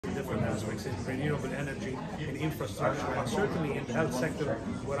different aspects in renewable energy, in infrastructure, and certainly in the health sector,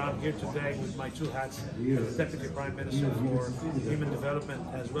 where I'm here today with my two hats as the Deputy Prime Minister for Human Development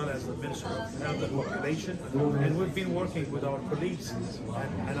as well as the Minister of Health and Population. And we've been working with our colleagues,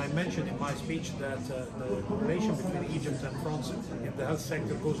 and I mentioned in my speech that the relation between Egypt and France in the health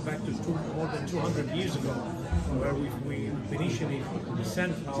sector goes back to more than 200 years ago, where we initially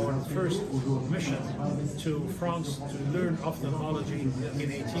sent our first mission to France to learn ophthalmology in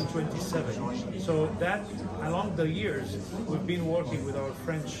 1827. So that, along the years, we've been working with our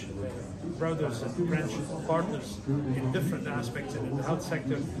French brothers and French partners in different aspects, and in the health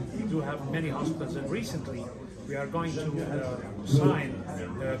sector we do have many hospitals, and recently we are going to sign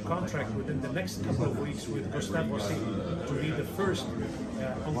a contract within the next couple of weeks with Gustave Roussy to be the first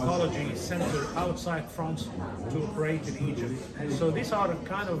oncology center outside France to operate in Egypt. So these are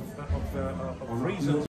kind of reasons